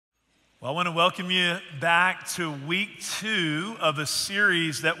Well, I want to welcome you back to week 2 of a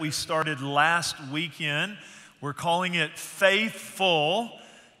series that we started last weekend. We're calling it FaithFull.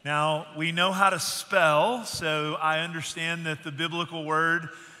 Now, we know how to spell, so I understand that the biblical word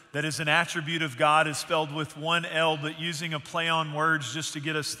that is an attribute of God is spelled with one L, but using a play on words just to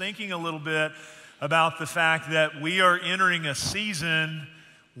get us thinking a little bit about the fact that we are entering a season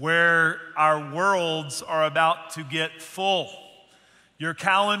where our worlds are about to get full. Your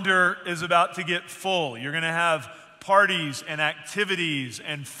calendar is about to get full. You're going to have parties and activities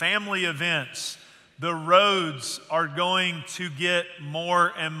and family events. The roads are going to get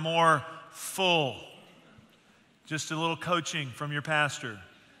more and more full. Just a little coaching from your pastor.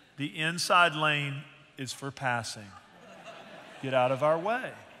 The inside lane is for passing. Get out of our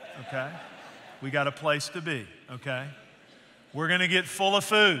way, okay? We got a place to be, okay? We're going to get full of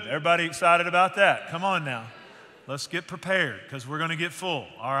food. Everybody excited about that? Come on now. Let's get prepared because we're going to get full,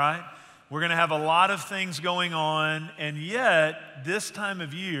 all right? We're going to have a lot of things going on, and yet this time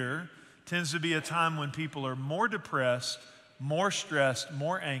of year tends to be a time when people are more depressed, more stressed,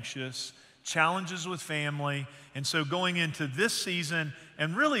 more anxious, challenges with family. And so going into this season,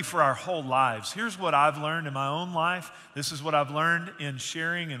 and really for our whole lives, here's what I've learned in my own life. This is what I've learned in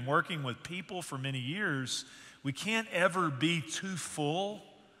sharing and working with people for many years. We can't ever be too full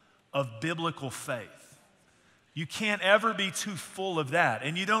of biblical faith. You can't ever be too full of that.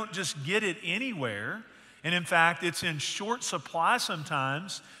 And you don't just get it anywhere. And in fact, it's in short supply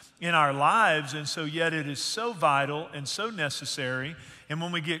sometimes in our lives. And so yet it is so vital and so necessary. And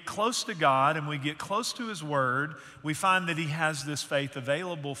when we get close to God and we get close to His Word, we find that He has this faith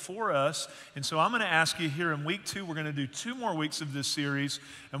available for us. And so I'm going to ask you here in week 2, we're going to do 2 more weeks of this series.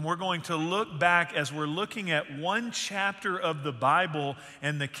 And we're going to look back as we're looking at one chapter of the Bible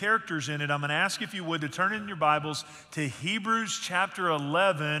and the characters in it. I'm going to ask you, if you would, to turn in your Bibles to Hebrews chapter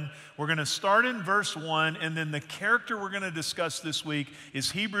 11. We're going to start in verse 1. And then the character we're going to discuss this week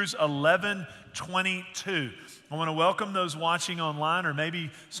is Hebrews 11:22. I want to welcome those watching online, or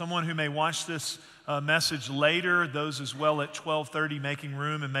maybe someone who may watch this message later, those as well at 12:30, making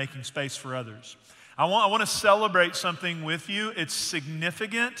room and making space for others. I want to celebrate something with you. It's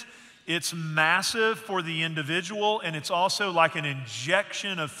significant, it's massive for the individual, and it's also like an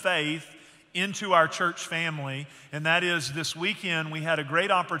injection of faith into our church family. And that is, this weekend we had a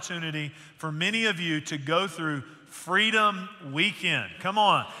great opportunity for many of you to go through Freedom Weekend. Come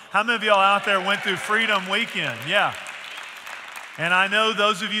on. How many of y'all out there went through Freedom Weekend? Yeah. And I know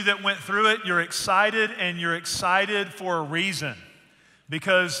those of you that went through it, you're excited, and you're excited for a reason.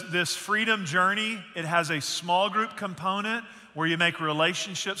 Because this freedom journey, it has a small group component where you make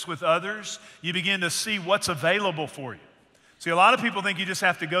relationships with others. You begin to see what's available for you. See, a lot of people think you just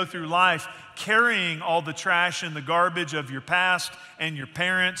have to go through life carrying all the trash and the garbage of your past and your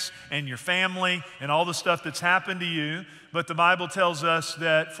parents and your family and all the stuff that's happened to you. But the Bible tells us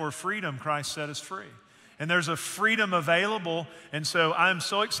that for freedom, Christ set us free. And there's a freedom available. And so I'm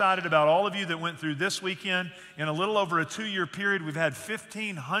so excited about all of you that went through this weekend. In a little over a 2-year period, we've had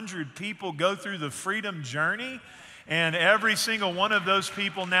 1,500 people go through the freedom journey. And every single one of those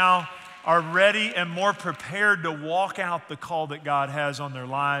people now are ready and more prepared to walk out the call that God has on their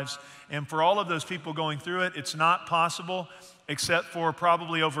lives. And for all of those people going through it, it's not possible except for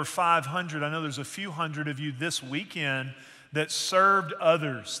probably over 500. I know there's a few hundred of you this weekend that served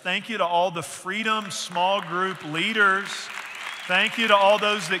others. Thank you to all the Freedom small group leaders. Thank you to all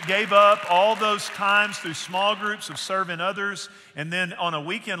those that gave up all those times through small groups of serving others. And then on a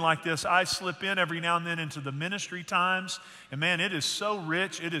weekend like this, I slip in every now and then into the ministry times. And man, it is so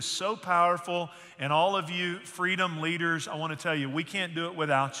rich. It is so powerful. And all of you Freedom leaders, I want to tell you, we can't do it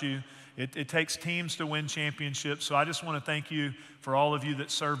without you. It takes teams to win championships. So I just want to thank you for all of you that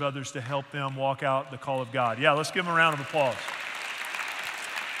serve others to help them walk out the call of God. Yeah, let's give them a round of applause.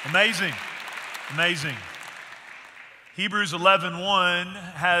 Amazing. Amazing. Hebrews 11:1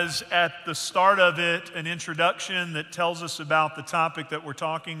 has at the start of it an introduction that tells us about the topic that we're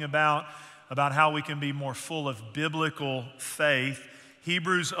talking about how we can be more full of biblical faith.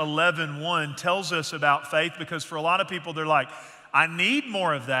 Hebrews 11:1 tells us about faith because for a lot of people, they're like, I need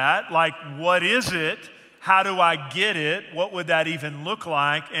more of that. Like, what is it? How do I get it? What would that even look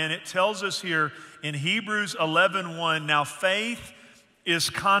like? And it tells us here in Hebrews 11:1, now faith is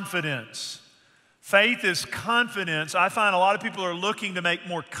confidence. Faith is confidence. I find a lot of people are looking to make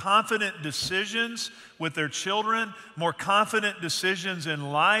more confident decisions with their children, more confident decisions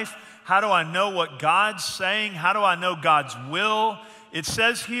in life. How do I know what God's saying? How do I know God's will? It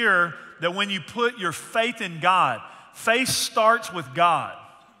says here that when you put your faith in God, faith starts with God.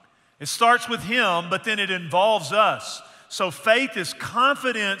 It starts with Him, but then it involves us. So faith is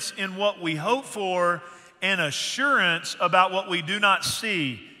confidence in what we hope for and assurance about what we do not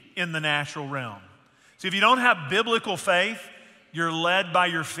see in the natural realm. See, if you don't have biblical faith, you're led by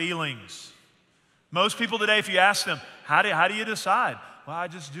your feelings. Most people today, if you ask them, how do you decide? Well, I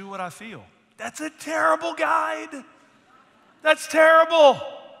just do what I feel. That's a terrible guide. That's terrible.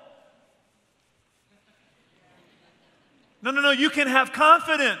 No, you can have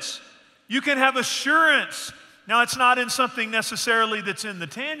confidence. You can have assurance. Now, it's not in something necessarily that's in the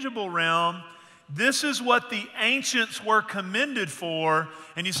tangible realm. This is what the ancients were commended for.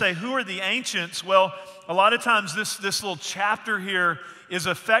 And you say, who are the ancients? Well, a lot of times this little chapter here is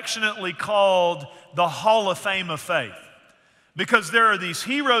affectionately called the Hall of Fame of Faith. Because there are these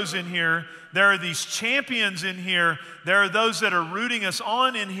heroes in here, there are these champions in here, there are those that are rooting us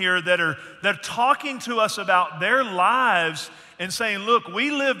on in here that are talking to us about their lives and saying, look, we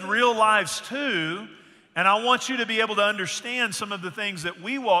lived real lives too, and I want you to be able to understand some of the things that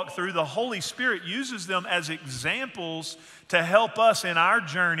we walk through. The Holy Spirit uses them as examples to help us in our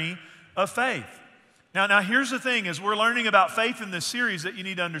journey of faith. Now here's the thing, as we're learning about faith in this series that you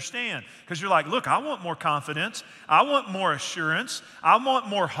need to understand, because you're like, look, I want more confidence, I want more assurance, I want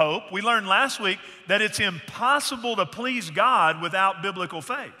more hope. We learned last week that it's impossible to please God without biblical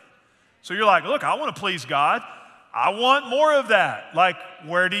faith. So you're like, look, I want to please God, I want more of that. Like,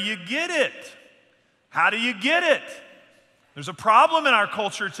 where do you get it? How do you get it? There's a problem in our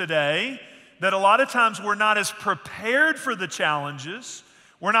culture today that a lot of times we're not as prepared for the challenges.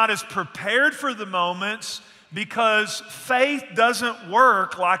 We're not as prepared for the moments because faith doesn't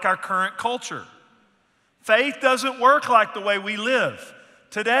work like our current culture. Faith doesn't work like the way we live.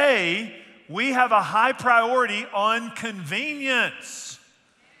 Today, we have a high priority on convenience.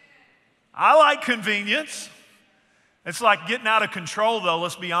 I like convenience. It's like getting out of control, though,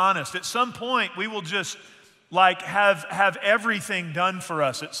 let's be honest. At some point, we will just like have everything done for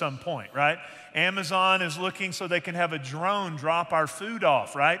us at some point, right? Amazon is looking so they can have a drone drop our food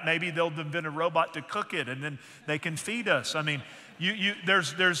off, right? Maybe they'll invent a robot to cook it and then they can feed us. I mean,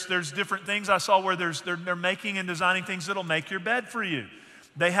 there's different things I saw where they're making and designing things that'll make your bed for you.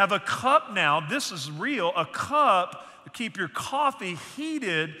 They have a cup now, this is real, a cup to keep your coffee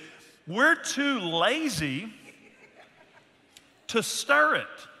heated. We're too lazy to stir it.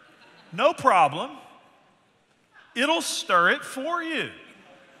 No problem. It'll stir it for you.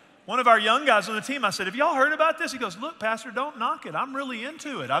 One of our young guys on the team, I said, have y'all heard about this? He goes, look, Pastor, don't knock it. I'm really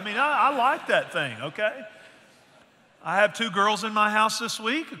into it. I mean, I like that thing, okay? I have 2 girls in my house this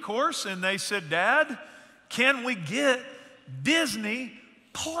week, of course, and they said, Dad, can we get Disney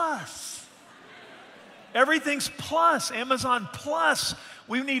Plus? Everything's plus, Amazon Plus.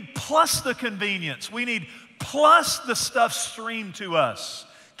 We need plus the convenience. We need plus the stuff streamed to us.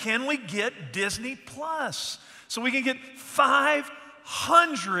 Can we get Disney Plus? So we can get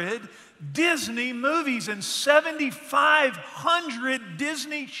 500 Disney movies and 7,500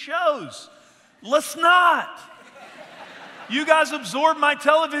 Disney shows. Let's not. You guys absorb my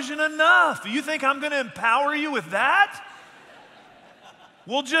television enough. You think I'm going to empower you with that?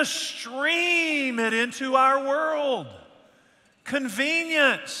 We'll just stream it into our world.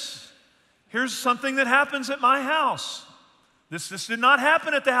 Convenience. Here's something that happens at my house. This did not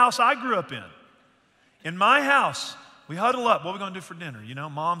happen at the house I grew up in. In my house, we huddle up. What are we going to do for dinner? You know,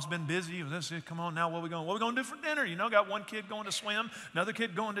 Mom's been busy. Come on now, what are we going to do for dinner? You know, got one kid going to swim, another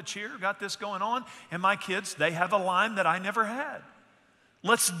kid going to cheer, got this going on. And my kids, they have a line that I never had.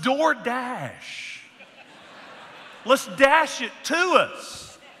 Let's DoorDash. Let's dash it to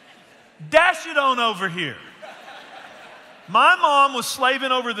us. Dash it on over here. My mom was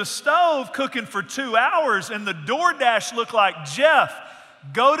slaving over the stove cooking for 2 hours, and the DoorDash looked like, Jeff,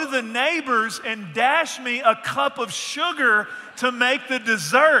 go to the neighbors and dash me a cup of sugar to make the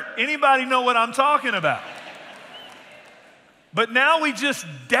dessert. Anybody know what I'm talking about? But now we just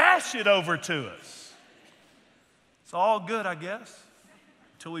dash it over to us. It's all good, I guess,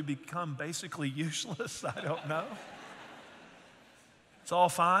 until we become basically useless. I don't know. It's all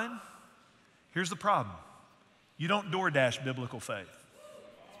fine. Here's the problem. You don't DoorDash biblical faith.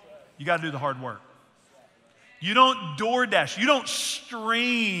 You got to do the hard work. You don't DoorDash. You don't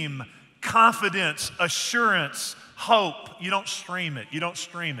stream confidence, assurance, hope. You don't stream it. You don't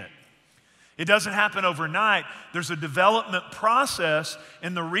stream it. It doesn't happen overnight. There's a development process,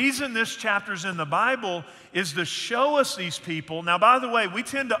 and the reason this chapter's in the Bible is to show us these people. Now, by the way, we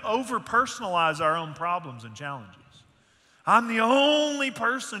tend to over-personalize our own problems and challenges. I'm the only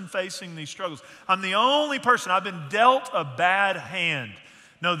person facing these struggles. I'm the only person. I've been dealt a bad hand.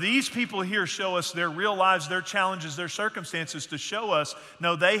 No, these people here show us their real lives, their challenges, their circumstances to show us,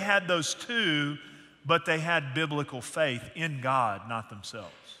 no, they had those too, but they had biblical faith in God, not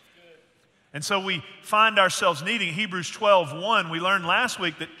themselves. And so we find ourselves needing Hebrews 12:1. We learned last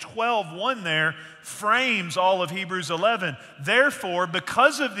week that 12:1 there frames all of Hebrews 11. Therefore,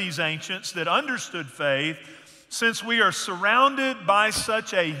 because of these ancients that understood faith, since we are surrounded by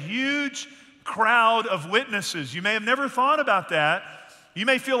such a huge crowd of witnesses, you may have never thought about that. You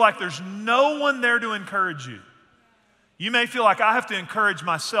may feel like there's no one there to encourage you. You may feel like I have to encourage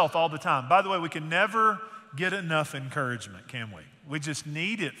myself all the time. By the way, we can never get enough encouragement, can we? We just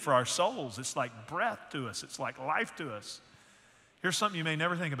need it for our souls. It's like breath to us. It's like life to us. Here's something you may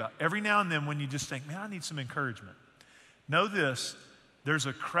never think about. Every now and then when you just think, man, I need some encouragement. Know this, there's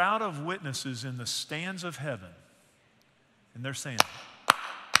a crowd of witnesses in the stands of heaven, and they're saying,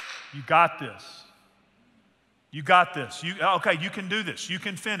 you got this. You got this. Okay, you can do this. You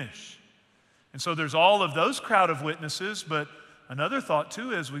can finish. And so there's all of those crowd of witnesses, but another thought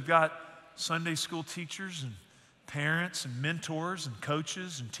too is we've got Sunday school teachers and parents and mentors and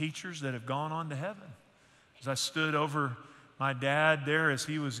coaches and teachers that have gone on to heaven. As I stood over my dad there as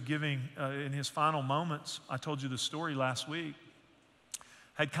he was giving in his final moments, I told you the story last week,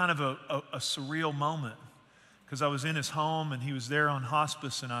 I had kind of a surreal moment because I was in his home and he was there on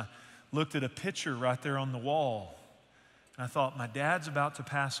hospice, and I looked at a picture right there on the wall. And I thought, my dad's about to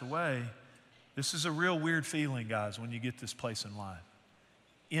pass away. This is a real weird feeling, guys, when you get this place in life.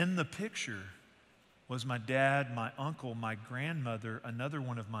 In the picture was my dad, my uncle, my grandmother, another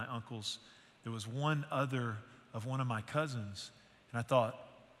one of my uncles. There was one other of one of my cousins. And I thought,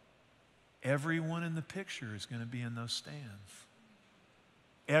 everyone in the picture is going to be in those stands.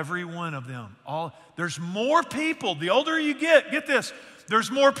 Every one of them. There's more people. The older you get this,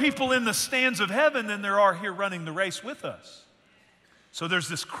 there's more people in the stands of heaven than there are here running the race with us. So there's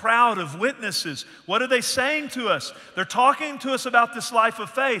this crowd of witnesses. What are they saying to us? They're talking to us about this life of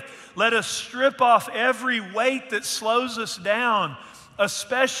faith. Let us strip off every weight that slows us down,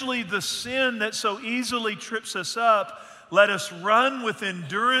 especially the sin that so easily trips us up. Let us run with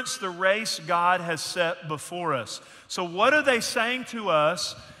endurance the race God has set before us. So what are they saying to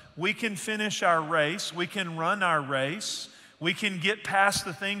us? We can finish our race. We can run our race. We can get past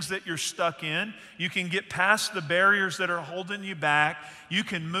the things that you're stuck in. You can get past the barriers that are holding you back. You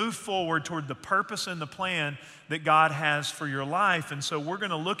can move forward toward the purpose and the plan that God has for your life. And so we're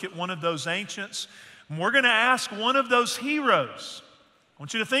going to look at one of those ancients, and we're going to ask one of those heroes. I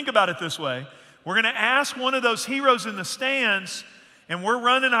want you to think about it this way. We're going to ask one of those heroes in the stands, and we're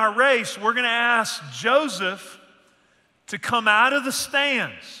running our race. We're going to ask Joseph to come out of the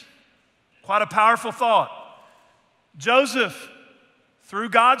stands. Quite a powerful thought. Joseph, through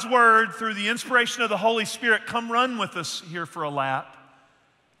God's word, through the inspiration of the Holy Spirit, come run with us here for a lap.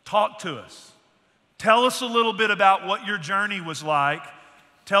 Talk to us. Tell us a little bit about what your journey was like.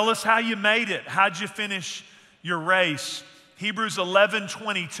 Tell us how you made it. How'd you finish your race? Hebrews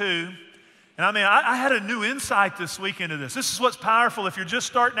 11:22. And I had a new insight this week into this. This is what's powerful. If you're just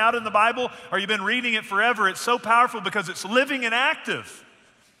starting out in the Bible or you've been reading it forever, it's so powerful because it's living and active.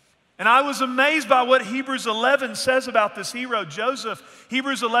 And I was amazed by what Hebrews 11 says about this hero, Joseph.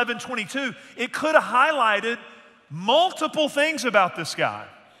 Hebrews 11:22. It could have highlighted multiple things about this guy.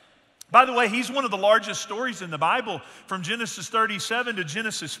 By the way, he's one of the largest stories in the Bible. From Genesis 37 to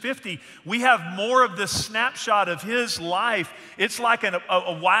Genesis 50, we have more of this snapshot of his life. It's like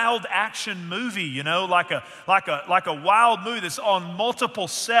a wild action movie, you know, like a wild movie that's on multiple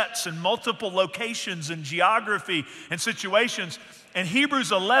sets and multiple locations and geography and situations. And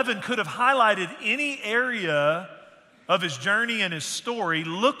Hebrews 11 could have highlighted any area of his journey and his story.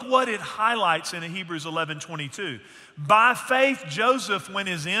 Look what it highlights in Hebrews 11:22. By faith, Joseph, when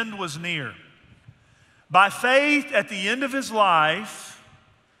his end was near, by faith at the end of his life,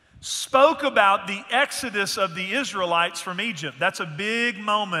 spoke about the exodus of the Israelites from Egypt. That's a big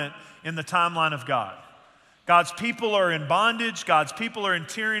moment in the timeline of God. God's people are in bondage. God's people are in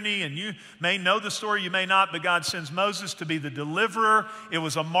tyranny. And you may know the story, you may not, but God sends Moses to be the deliverer. It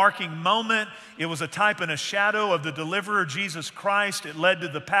was a marking moment. It was a type and a shadow of the deliverer, Jesus Christ. It led to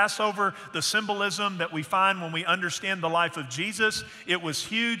the Passover, the symbolism that we find when we understand the life of Jesus. It was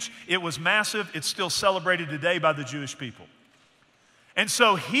huge. It was massive. It's still celebrated today by the Jewish people. And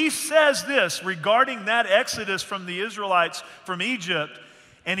so he says this regarding that exodus from the Israelites from Egypt.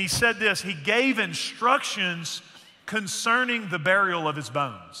 And he said this, he gave instructions concerning the burial of his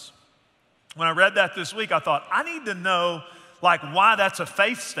bones. When I read that this week, I thought, I need to know why that's a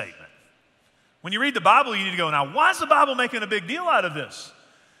faith statement. When you read the Bible, you need to go, now, why is the Bible making a big deal out of this?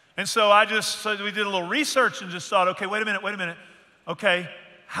 And so we did a little research and just thought, okay, wait a minute. Okay,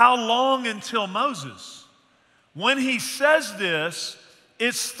 how long until Moses? When he says this,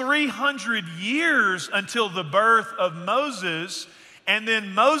 It's 300 years until the birth of Moses, and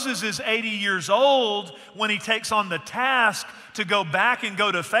then Moses is 80 years old when he takes on the task to go back and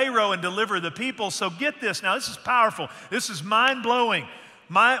go to Pharaoh and deliver the people. So get this. Now, this is powerful. This is mind-blowing.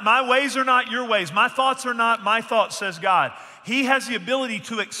 My ways are not your ways. My thoughts are not my thoughts, says God. He has the ability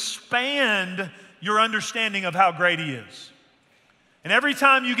to expand your understanding of how great He is. And every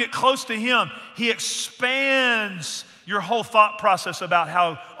time you get close to Him, He expands your whole thought process about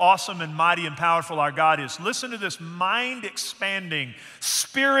how awesome and mighty and powerful our God is. Listen to this mind-expanding,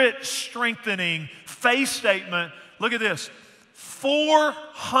 spirit-strengthening faith statement. Look at this.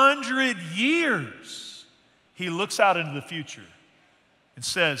 400 years, He looks out into the future and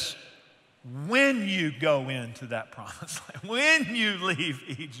says, when you go into that promised land, when you leave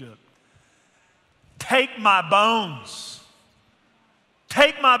Egypt, take my bones.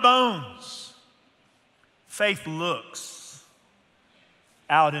 Take my bones. Faith looks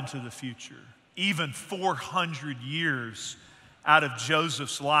out into the future, even 400 years out of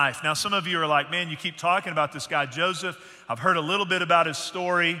Joseph's life. Now, some of you are like, man, you keep talking about this guy, Joseph. I've heard a little bit about his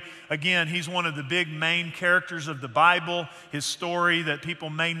story. Again, he's one of the big main characters of the Bible, his story that people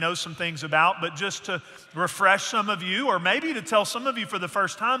may know some things about. But just to refresh some of you, or maybe to tell some of you for the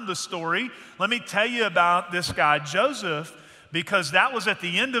first time the story, let me tell you about this guy, Joseph, because that was at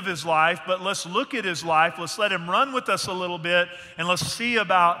the end of his life. But let's look at his life. Let's let him run with us a little bit, and let's see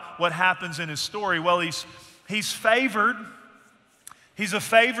about what happens in his story. Well, he's favored. He's a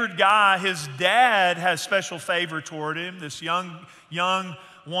favored guy. His dad has special favor toward him. This young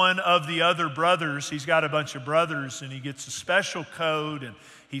one of the other brothers, he's got a bunch of brothers, and he gets a special code, and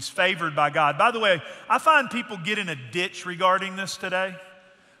he's favored by God. By the way, I find people get in a ditch regarding this today.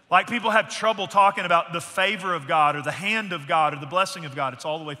 Like people have trouble talking about the favor of God or the hand of God or the blessing of God. It's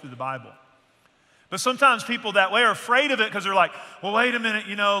all the way through the Bible. But sometimes people that way are afraid of it because they're like, well, wait a minute,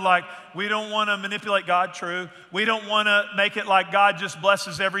 like we don't want to manipulate God, true. We don't want to make it like God just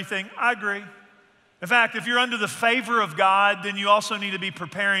blesses everything. I agree. In fact, if you're under the favor of God, then you also need to be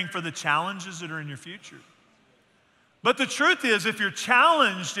preparing for the challenges that are in your future. But the truth is, if you're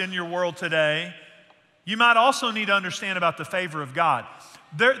challenged in your world today, you might also need to understand about the favor of God.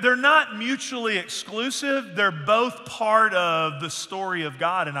 They're not mutually exclusive. They're both part of the story of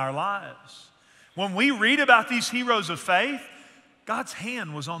God in our lives. When we read about these heroes of faith, God's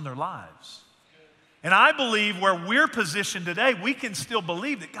hand was on their lives. And I believe where we're positioned today, we can still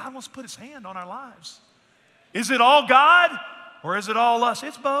believe that God wants to put His hand on our lives. Is it all God or is it all us?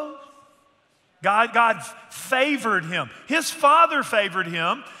 It's both. God favored him. His father favored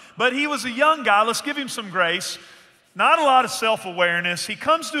him, but he was a young guy. Let's give him some grace. Not a lot of self-awareness. He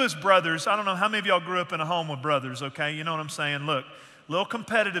comes to his brothers. I don't know how many of y'all grew up in a home with brothers, okay? You know what I'm saying? Look, little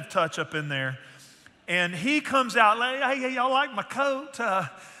competitive touch up in there. And he comes out, like, hey, y'all like my coat? I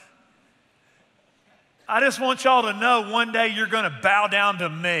just want y'all to know one day you're going to bow down to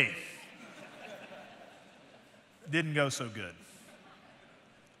me. Didn't go so good.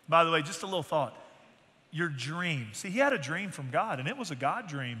 By the way, just a little thought. Your dream. See, he had a dream from God, and it was a God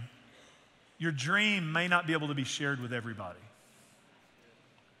dream. Your dream may not be able to be shared with everybody.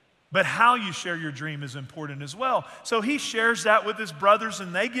 But how you share your dream is important as well. So he shares that with his brothers,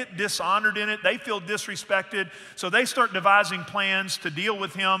 and they get dishonored in it. They feel disrespected. So they start devising plans to deal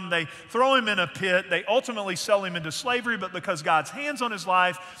with him. They throw him in a pit. They ultimately sell him into slavery. But because God's hand's on his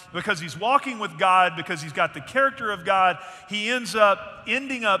life, because he's walking with God, because he's got the character of God, he ends up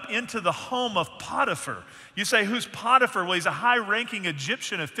ending up into the home of Potiphar. You say, who's Potiphar? Well, he's a high-ranking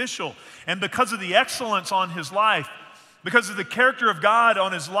Egyptian official. And because of the excellence on his life, because of the character of God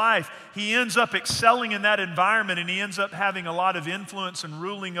on his life, he ends up excelling in that environment, and he ends up having a lot of influence and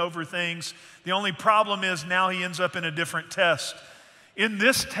ruling over things. The only problem is now he ends up in a different test. In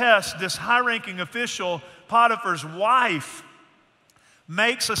this test, this high-ranking official, Potiphar's wife,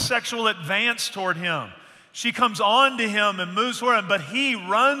 makes a sexual advance toward him. She comes on to him and moves toward him, but he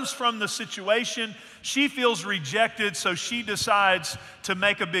runs from the situation. She feels rejected, so she decides to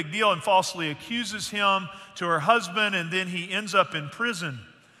make a big deal and falsely accuses him to her husband, and then he ends up in prison.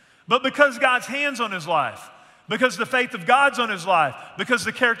 But because God's hand's on his life, because the faith of God's on his life, because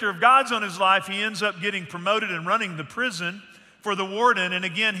the character of God's on his life, he ends up getting promoted and running the prison for the warden. And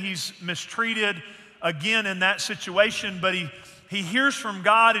again, he's mistreated again in that situation, but he hears from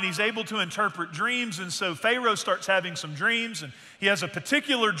God, and he's able to interpret dreams. And so Pharaoh starts having some dreams, and he has a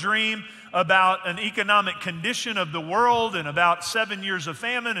particular dream about an economic condition of the world and about 7 years of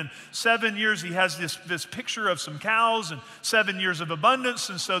famine. And 7 years, he has this picture of some cows and 7 years of abundance.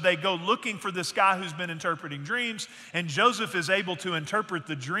 And so they go looking for this guy who's been interpreting dreams. And Joseph is able to interpret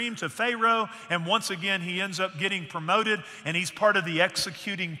the dream to Pharaoh. And once again, he ends up getting promoted. And he's part of the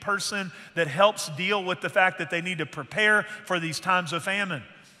executing person that helps deal with the fact that they need to prepare for these times of famine.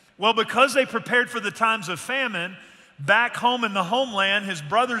 Well, because they prepared for the times of famine, back home in the homeland, his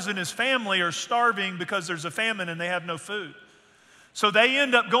brothers and his family are starving because there's a famine and they have no food. So they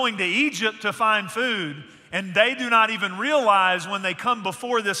end up going to Egypt to find food, and they do not even realize when they come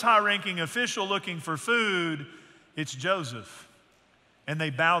before this high-ranking official looking for food, it's Joseph. And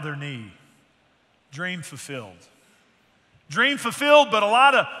they bow their knee. Dream fulfilled. Dream fulfilled, but a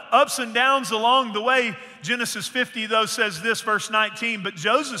lot of ups and downs along the way. Genesis 50, though, says this, verse 19, but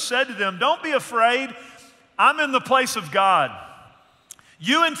Joseph said to them, don't be afraid. I'm in the place of God.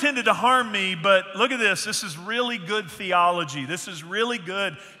 You intended to harm me, but look at this. This is really good theology. This is really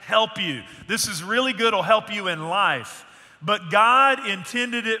good help you. This is really good will help you in life. But God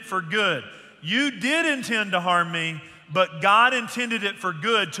intended it for good. You did intend to harm me, but God intended it for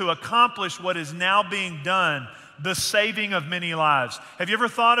good to accomplish what is now being done, the saving of many lives. Have you ever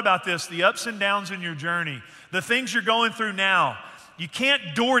thought about this? The ups and downs in your journey, the things you're going through now. You can't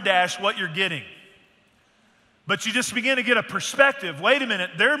DoorDash what you're getting. But you just begin to get a perspective. Wait a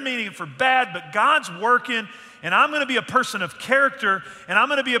minute, they're meaning it for bad, but God's working, and I'm going to be a person of character, and I'm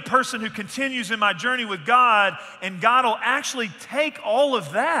going to be a person who continues in my journey with God, and God will actually take all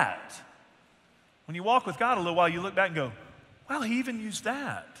of that. When you walk with God a little while, you look back and go, well, he even used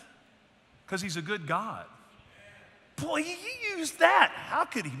that because he's a good God. Boy, he used that. How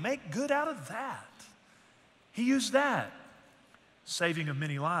could he make good out of that? He used that. Saving of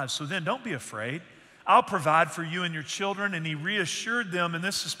many lives. So then don't be afraid. I'll provide for you and your children. And he reassured them, and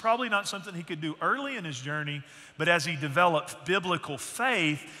this is probably not something he could do early in his journey, but as he developed biblical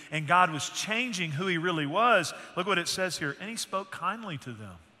faith and God was changing who he really was, look what it says here. And he spoke kindly to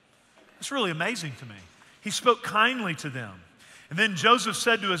them. It's really amazing to me. He spoke kindly to them. And then Joseph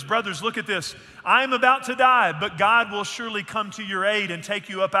said to his brothers, look at this, I am about to die, but God will surely come to your aid and take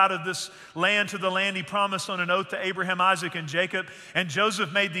you up out of this land to the land he promised on an oath to Abraham, Isaac, and Jacob. And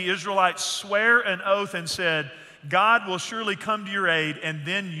Joseph made the Israelites swear an oath and said, God will surely come to your aid, and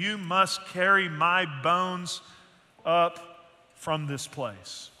then you must carry my bones up from this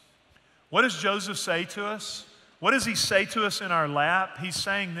place. What does Joseph say to us? What does he say to us in our lap? He's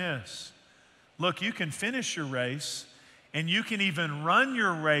saying this, look, you can finish your race, and you can even run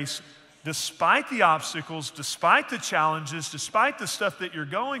your race despite the obstacles, despite the challenges, despite the stuff that you're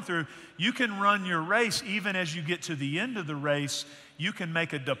going through. You can run your race even as you get to the end of the race. You can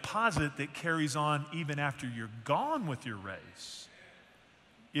make a deposit that carries on even after you're gone with your race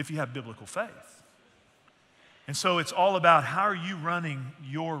if you have biblical faith. And so it's all about how are you running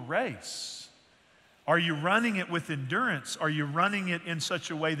your race? Are you running it with endurance? Are you running it in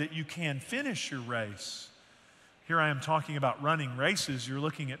such a way that you can finish your race? Here I am talking about running races. You're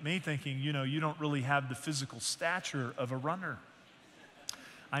looking at me thinking, you know, you don't really have the physical stature of a runner.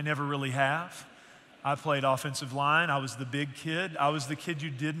 I never really have. I played offensive line. I was the big kid. I was the kid you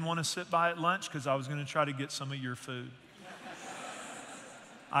didn't want to sit by at lunch because I was going to try to get some of your food.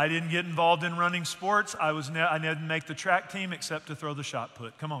 I didn't get involved in running sports. I didn't make the track team except to throw the shot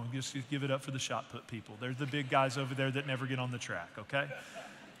put. Come on, just give it up for the shot put people. They're the big guys over there that never get on the track, okay?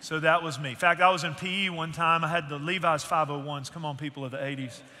 So that was me. In fact, I was in PE one time. I had the Levi's 501s. Come on, people of the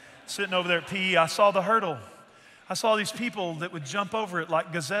 80s. Sitting over there at PE, I saw the hurdle. I saw these people that would jump over it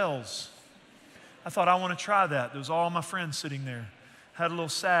like gazelles. I thought, I want to try that. There was all my friends sitting there. Had a little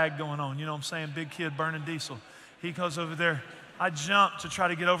sag going on. You know what I'm saying? Big kid burning diesel. He goes over there. I jumped to try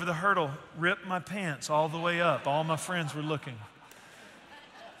to get over the hurdle. Ripped my pants all the way up. All my friends were looking.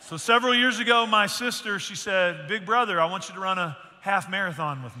 So several years ago, my sister, she said, big brother, I want you to run a half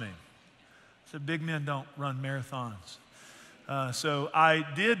marathon with me. I said, big men don't run marathons. So I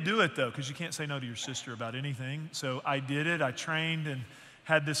did do it though, because you can't say no to your sister about anything. So I did it, I trained and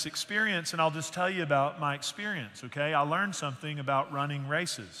had this experience, and I'll just tell you about my experience, okay? I learned something about running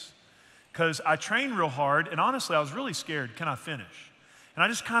races because I trained real hard, and honestly, I was really scared, can I finish? And I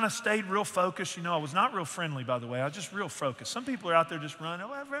just kind of stayed real focused. You know, I was not real friendly, by the way. I was just real focused. Some people are out there just running.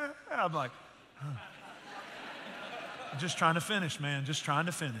 I'm like, just trying to finish, man, just trying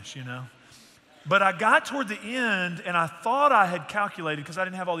to finish, you know. But I got toward the end, and I thought I had calculated, because I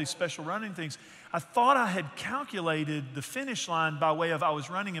didn't have all these special running things, I thought I had calculated the finish line by way of I was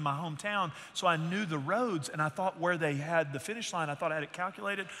running in my hometown, so I knew the roads, and I thought where they had the finish line, I thought I had it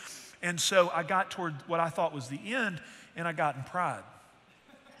calculated. And so I got toward what I thought was the end, and I got in pride.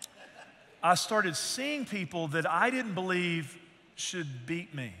 I started seeing people that I didn't believe should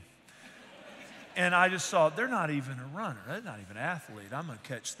beat me. And I just thought, they're not even a runner. They're not even an athlete. I'm going to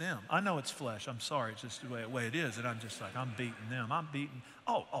catch them. I know it's flesh. I'm sorry. It's just the way it is. And I'm just like, I'm beating them. I'm beating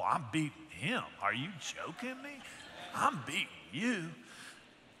him. Are you joking me? I'm beating you.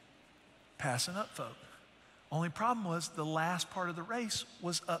 Passing up folk. Only problem was the last part of the race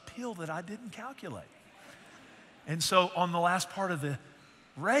was uphill that I didn't calculate. And so on the last part of the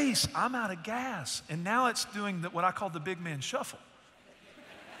race, I'm out of gas. And now it's doing what I call the big man shuffle.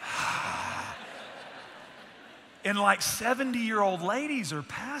 And like 70-year-old ladies are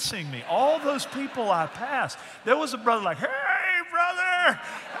passing me. All those people I passed. There was a brother like, hey, brother.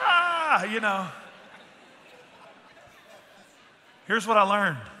 You know. Here's what I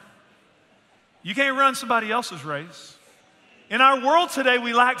learned. You can't run somebody else's race. In our world today,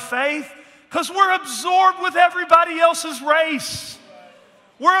 we lack faith because we're absorbed with everybody else's race.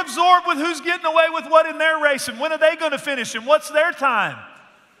 We're absorbed with who's getting away with what in their race and when are they going to finish and what's their time.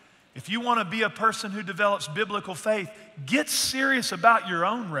 If you want to be a person who develops biblical faith, get serious about your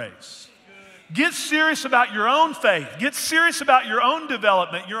own race. Get serious about your own faith. Get serious about your own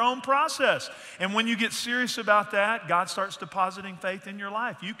development, your own process. And when you get serious about that, God starts depositing faith in your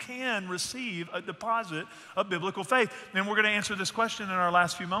life. You can receive a deposit of biblical faith. And we're going to answer this question in our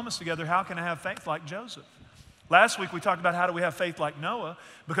last few moments together. How can I have faith like Joseph? Last week we talked about how do we have faith like Noah,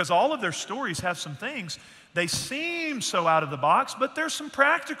 because all of their stories have some things. They seem so out of the box, but there's some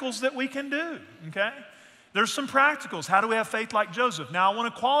practicals that we can do, okay? There's some practicals. How do we have faith like Joseph? Now, I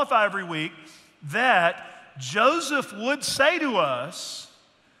want to qualify every week that Joseph would say to us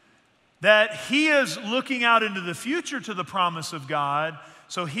that he is looking out into the future to the promise of God,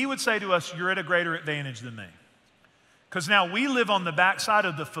 so he would say to us, you're at a greater advantage than me. Because now we live on the backside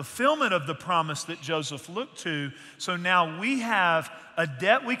of the fulfillment of the promise that Joseph looked to, so now we have a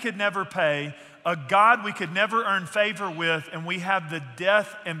debt we could never pay, a God we could never earn favor with, and we have the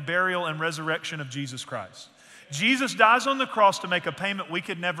death and burial and resurrection of Jesus Christ. Jesus dies on the cross to make a payment we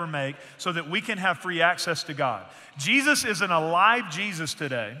could never make so that we can have free access to God. Jesus is an alive Jesus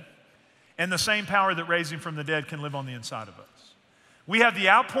today, and the same power that raised him from the dead can live on the inside of us. We have the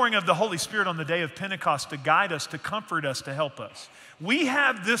outpouring of the Holy Spirit on the day of Pentecost to guide us, to comfort us, to help us. We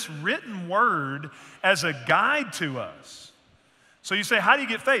have this written word as a guide to us. So you say, how do you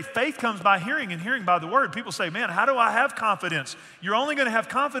get faith? Faith comes by hearing, and hearing by the word. People say, man, how do I have confidence? You're only going to have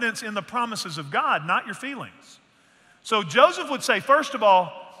confidence in the promises of God, not your feelings. So Joseph would say, first of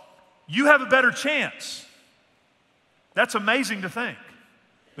all, you have a better chance. That's amazing to think.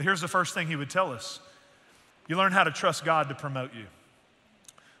 But here's the first thing he would tell us. You learn how to trust God to promote you.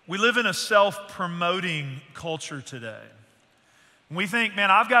 We live in a self-promoting culture today. We think, man,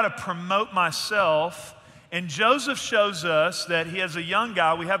 I've got to promote myself. And Joseph shows us that he, as a young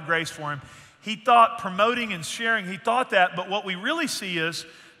guy, we have grace for him. He thought promoting and sharing, he thought that, but what we really see is,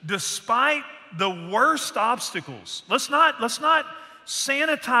 despite the worst obstacles, let's not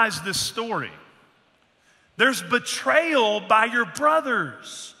sanitize this story. There's betrayal by your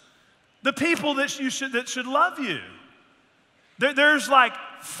brothers, the people that should love you. There's like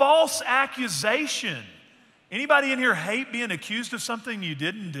false accusation. Anybody in here hate being accused of something you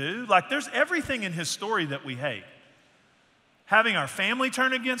didn't do? Like, there's everything in his story that we hate. Having our family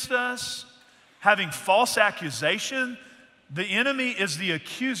turn against us, having false accusation. The enemy is the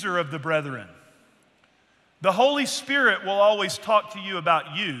accuser of the brethren. The Holy Spirit will always talk to you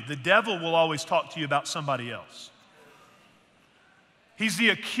about you. The devil will always talk to you about somebody else. He's the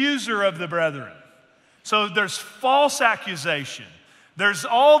accuser of the brethren. So there's false accusation. There's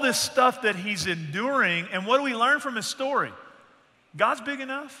all this stuff that he's enduring. And what do we learn from his story? God's big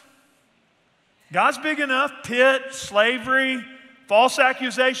enough. God's big enough. Pit, slavery, false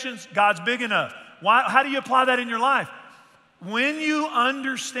accusations. God's big enough. Why? How do you apply that in your life? When you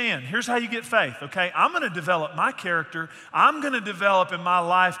understand, here's how you get faith, okay? I'm going to develop my character. I'm going to develop in my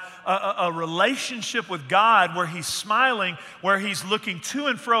life a relationship with God where he's smiling, where he's looking to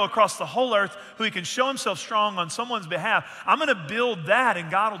and fro across the whole earth, who he can show himself strong on someone's behalf. I'm going to build that, and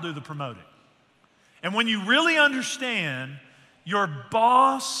God will do the promoting. And when you really understand, your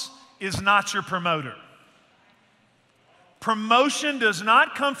boss is not your promoter. Promotion does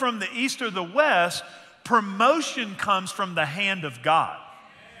not come from the east or the west. Promotion comes from the hand of God.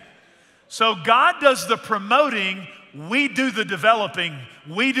 So God does the promoting, we do the developing,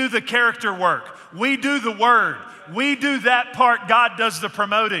 we do the character work, we do the word, we do that part, God does the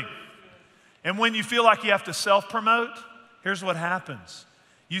promoting. And when you feel like you have to self-promote, here's what happens.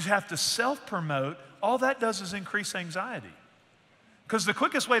 You have to self-promote, all that does is increase anxiety. Because the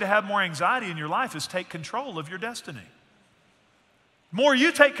quickest way to have more anxiety in your life is take control of your destiny. The more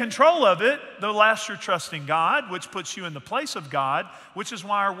you take control of it, the less you're trusting God, which puts you in the place of God, which is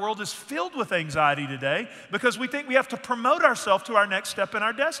why our world is filled with anxiety today, because we think we have to promote ourselves to our next step in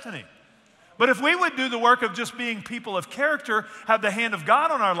our destiny. But if we would do the work of just being people of character, have the hand of God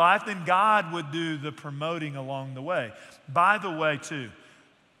on our life, then God would do the promoting along the way. By the way, too,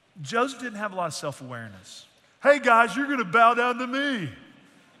 Joseph didn't have a lot of self-awareness. Hey guys, you're going to bow down to me.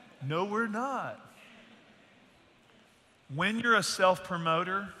 No, we're not. When you're a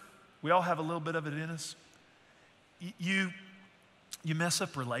self-promoter, we all have a little bit of it in us. You mess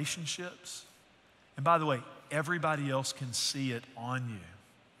up relationships. And by the way, everybody else can see it on you.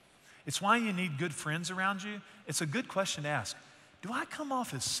 It's why you need good friends around you. It's a good question to ask. Do I come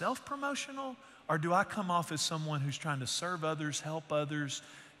off as self-promotional, or do I come off as someone who's trying to serve others, help others,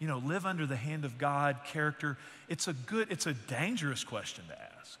 live under the hand of God, character? It's a dangerous question to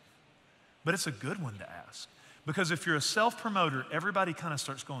ask, but it's a good one to ask. Because if you're a self-promoter, everybody kind of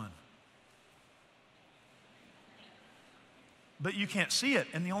starts going, but you can't see it.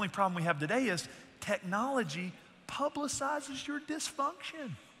 And the only problem we have today is technology publicizes your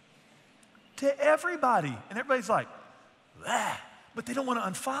dysfunction to everybody. And everybody's like, ah, but they don't want to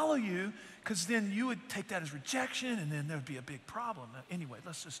unfollow you, because then you would take that as rejection, and then there would be a big problem. Anyway,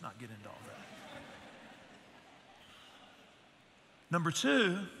 let's just not get into all that. Number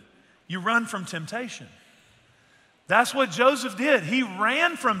 2, you run from temptation. That's what Joseph did. He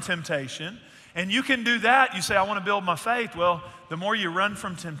ran from temptation, and you can do that. You say, I want to build my faith. Well, the more you run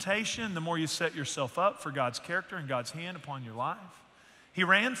from temptation, the more you set yourself up for God's character and God's hand upon your life. He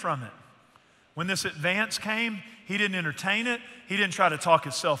ran from it. When this advance came, he didn't entertain it. He didn't try to talk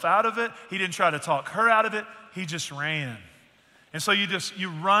himself out of it. He didn't try to talk her out of it. He just ran. And so you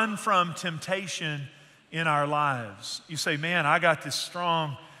run from temptation in our lives. You say, man, I got this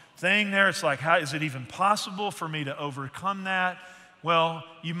strong thing there. It's like, how is it even possible for me to overcome that? Well,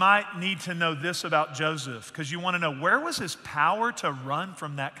 you might need to know this about Joseph, because you want to know, where was his power to run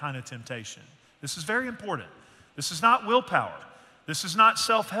from that kind of temptation? This is very important. This is not willpower. This is not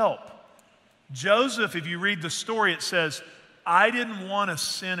self-help. Joseph, if you read the story, it says, I didn't want to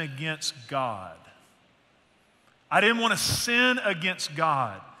sin against God. I didn't want to sin against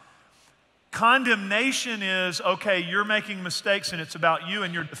God. Condemnation is, okay, you're making mistakes and it's about you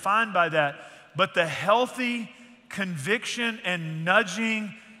and you're defined by that. But the healthy conviction and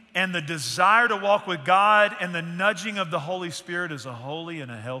nudging and the desire to walk with God and the nudging of the Holy Spirit is a holy and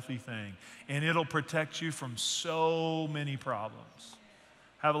a healthy thing. And it'll protect you from so many problems.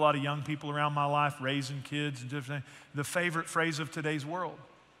 I have a lot of young people around my life, raising kids and different things. The favorite phrase of today's world,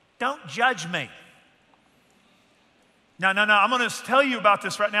 don't judge me. No, I'm going to tell you about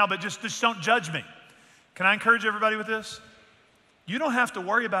this right now, but just don't judge me. Can I encourage everybody with this? You don't have to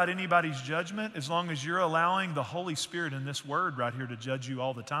worry about anybody's judgment as long as you're allowing the Holy Spirit in this word right here to judge you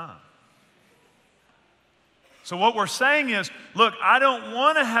all the time. So what we're saying is, look, I don't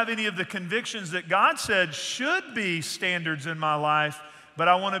want to have any of the convictions that God said should be standards in my life, but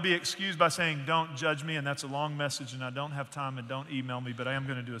I want to be excused by saying, don't judge me, and that's a long message, and I don't have time, and don't email me, but I am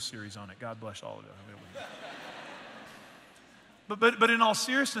going to do a series on it. God bless all of you. But in all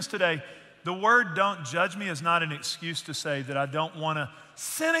seriousness today, the word don't judge me is not an excuse to say that I don't want to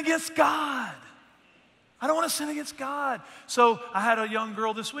sin against God. I don't want to sin against God. So I had a young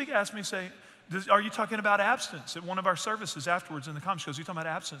girl this week ask me, say, are you talking about abstinence? At one of our services afterwards in the comments, she goes, you talking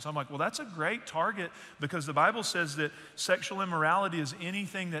about abstinence? I'm like, well, that's a great target, because the Bible says that sexual immorality is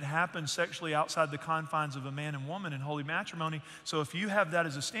anything that happens sexually outside the confines of a man and woman in holy matrimony. So if you have that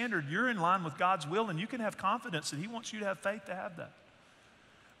as a standard, you're in line with God's will, and you can have confidence that He wants you to have faith to have that.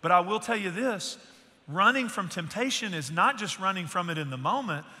 But I will tell you this, running from temptation is not just running from it in the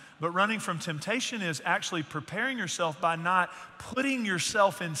moment, but running from temptation is actually preparing yourself by not putting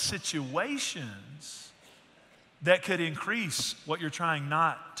yourself in situations that could increase what you're trying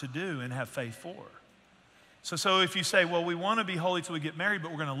not to do and have faith for. So if you say, well, we want to be holy till we get married, but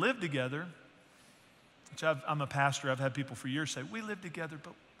we're going to live together, which I'm a pastor, I've had people for years say, we live together,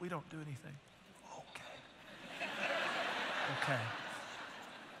 but we don't do anything. Okay.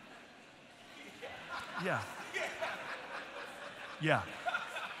 Yeah.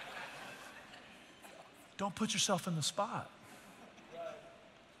 Don't put yourself in the spot.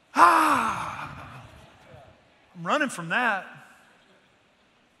 I'm running from that.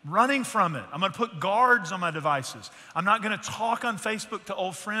 Running from it. I'm going to put guards on my devices. I'm not going to talk on Facebook to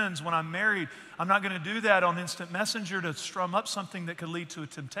old friends when I'm married. I'm not going to do that on Instant Messenger to strum up something that could lead to a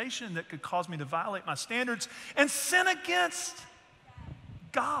temptation that could cause me to violate my standards and sin against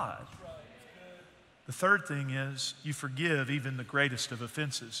God. The third thing is you forgive even the greatest of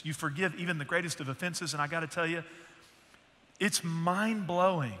offenses. You forgive even the greatest of offenses, and I got to tell you, It's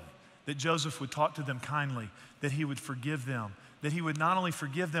mind-blowing that Joseph would talk to them kindly, that he would forgive them, that he would not only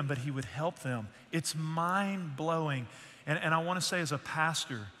forgive them, but he would help them. It's mind-blowing. And I want to say as a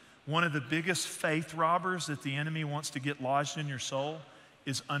pastor, one of the biggest faith robbers that the enemy wants to get lodged in your soul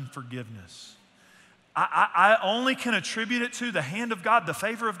is unforgiveness. I only can attribute it to the hand of God, the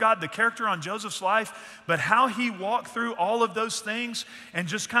favor of God, the character on Joseph's life, but how he walked through all of those things and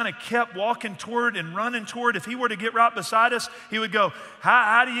just kind of kept walking toward and running toward. If he were to get right beside us, he would go,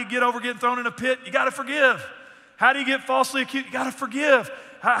 how do you get over getting thrown in a pit? You got to forgive. How do you get falsely accused? You got to forgive.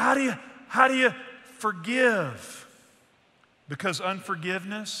 How do you forgive? Because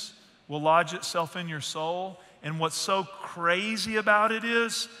unforgiveness will lodge itself in your soul. And what's so crazy about it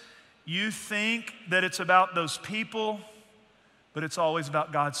is, you think that it's about those people, but it's always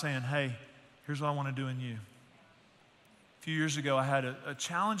about God saying, hey, here's what I want to do in you. A few years ago, I had a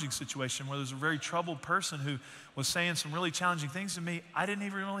challenging situation where there was a very troubled person who was saying some really challenging things to me. I didn't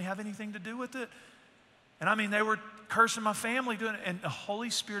even really have anything to do with it. And I mean, they were cursing my family, doing it, and the Holy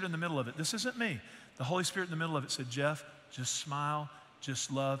Spirit in the middle of it, this isn't me, the Holy Spirit in the middle of it said, Jeff, just smile,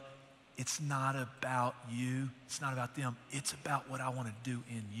 just love. It's not about you. It's not about them. It's about what I want to do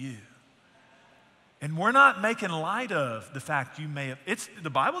in you. And we're not making light of the fact you may have,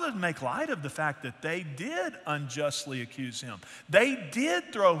 the Bible doesn't make light of the fact that they did unjustly accuse him. They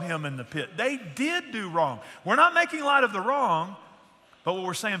did throw him in the pit. They did do wrong. We're not making light of the wrong, but what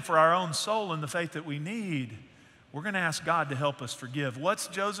we're saying for our own soul and the faith that we need, we're going to ask God to help us forgive. What's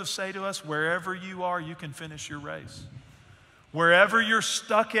Joseph say to us? Wherever you are, you can finish your race. Wherever you're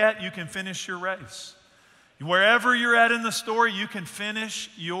stuck at, you can finish your race. Wherever you're at in the story, you can finish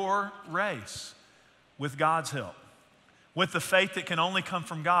your race. With God's help, with the faith that can only come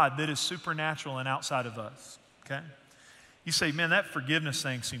from God, that is supernatural and outside of us, okay? You say, man, that forgiveness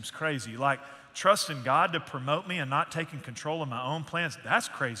thing seems crazy. Like trusting God to promote me and not taking control of my own plans, that's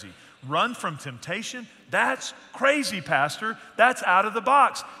crazy. Run from temptation, that's crazy, Pastor. That's out of the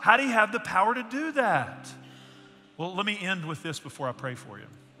box. How do you have the power to do that? Well, let me end with this before I pray for you.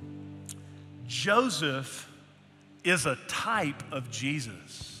 Joseph is a type of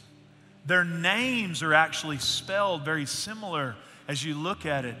Jesus. Their names are actually spelled very similar as you look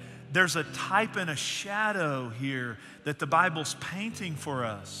at it. There's a type and a shadow here that the Bible's painting for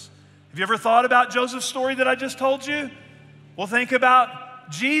us. Have you ever thought about Joseph's story that I just told you? Well, think about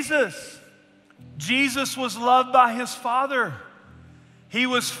Jesus. Jesus was loved by his father. He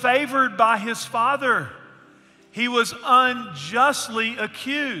was favored by his father. He was unjustly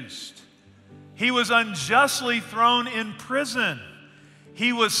accused. He was unjustly thrown in prison.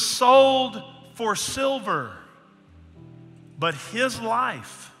 He was sold for silver. But his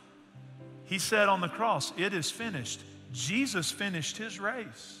life, he said on the cross, it is finished. Jesus finished his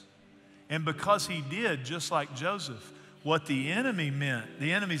race. And because he did, just like Joseph, what the enemy meant,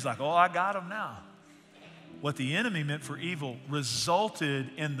 the enemy's like, oh, I got him now. What the enemy meant for evil resulted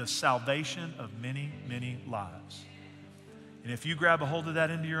in the salvation of many, many lives. And if you grab a hold of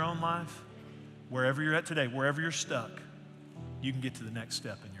that into your own life, wherever you're at today, wherever you're stuck, you can get to the next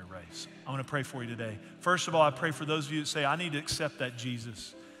step in your race. I'm going to pray for you today. First of all, I pray for those of you that say, I need to accept that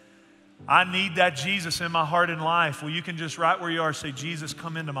Jesus. I need that Jesus in my heart and life. Well, you can just right where you are say, Jesus,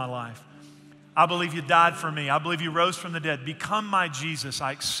 come into my life. I believe you died for me. I believe you rose from the dead. Become my Jesus.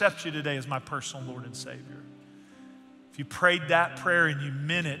 I accept you today as my personal Lord and Savior. If you prayed that prayer and you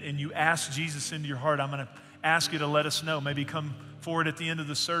meant it and you asked Jesus into your heart, I'm going to ask you to let us know. Maybe come forward at the end of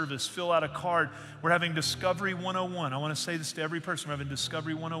the service, fill out a card. We're having Discovery 101. I want to say this to every person. We're having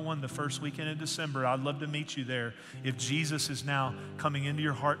Discovery 101 the first weekend in December. I'd love to meet you there. If Jesus is now coming into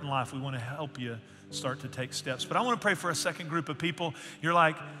your heart and life, we want to help you start to take steps. But I want to pray for a second group of people. You're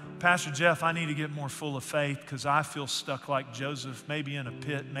like, Pastor Jeff, I need to get more full of faith because I feel stuck like Joseph, maybe in a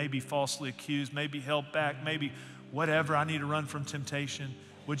pit, maybe falsely accused, maybe held back, maybe whatever. I need to run from temptation.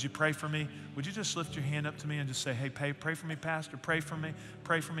 Would you pray for me? Would you just lift your hand up to me and just say, hey, pray for me, Pastor. Pray for me.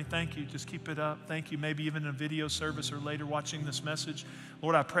 Pray for me. Thank you. Just keep it up. Thank you. Maybe even in a video service or later watching this message.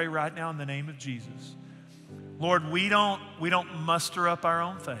 Lord, I pray right now in the name of Jesus. Lord, we don't muster up our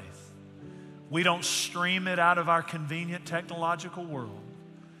own faith. We don't stream it out of our convenient technological world.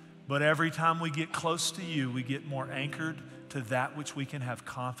 But every time we get close to you, we get more anchored to that which we can have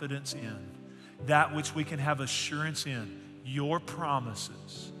confidence in, that which we can have assurance in. Your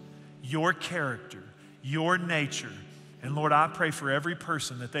promises, your character, your nature. And Lord, I pray for every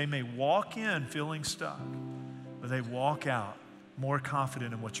person that they may walk in feeling stuck, but they walk out more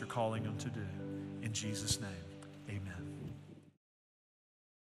confident in what you're calling them to do. In Jesus' name, amen.